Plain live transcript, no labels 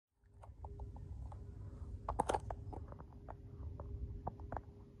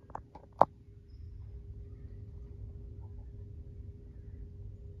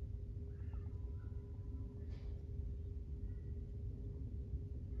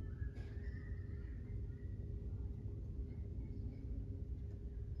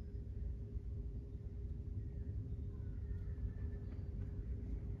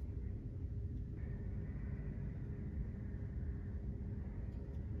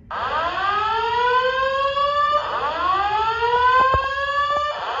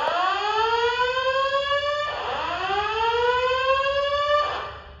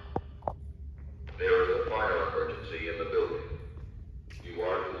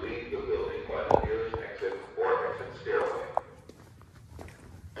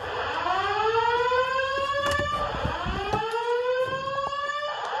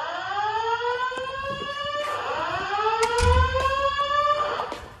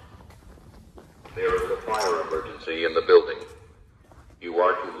emergency in the building. You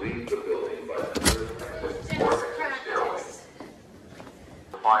are to leave the building by the nearest exit or exit stairway.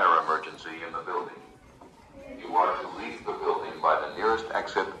 Fire emergency in the building. You are to leave the building by the nearest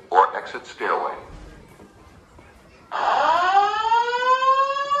exit or exit stairway.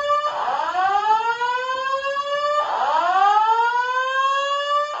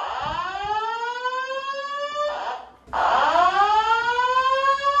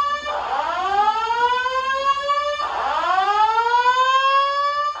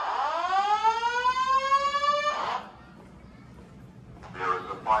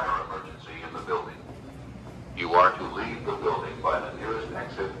 Fire emergency in the building. You are to leave the building by the nearest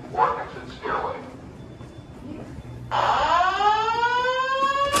exit or exit stairway.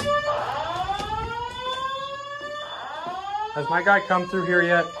 Has my guy come through here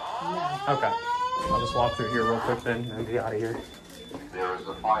yet? No. Okay. I'll just walk through here real quick then and be out of here. There is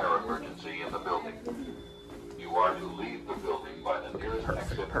a fire emergency in the building. You are to leave the building by the nearest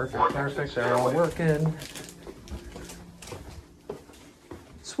exit or exit Perfect. They're all working.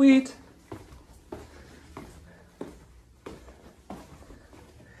 Sweet.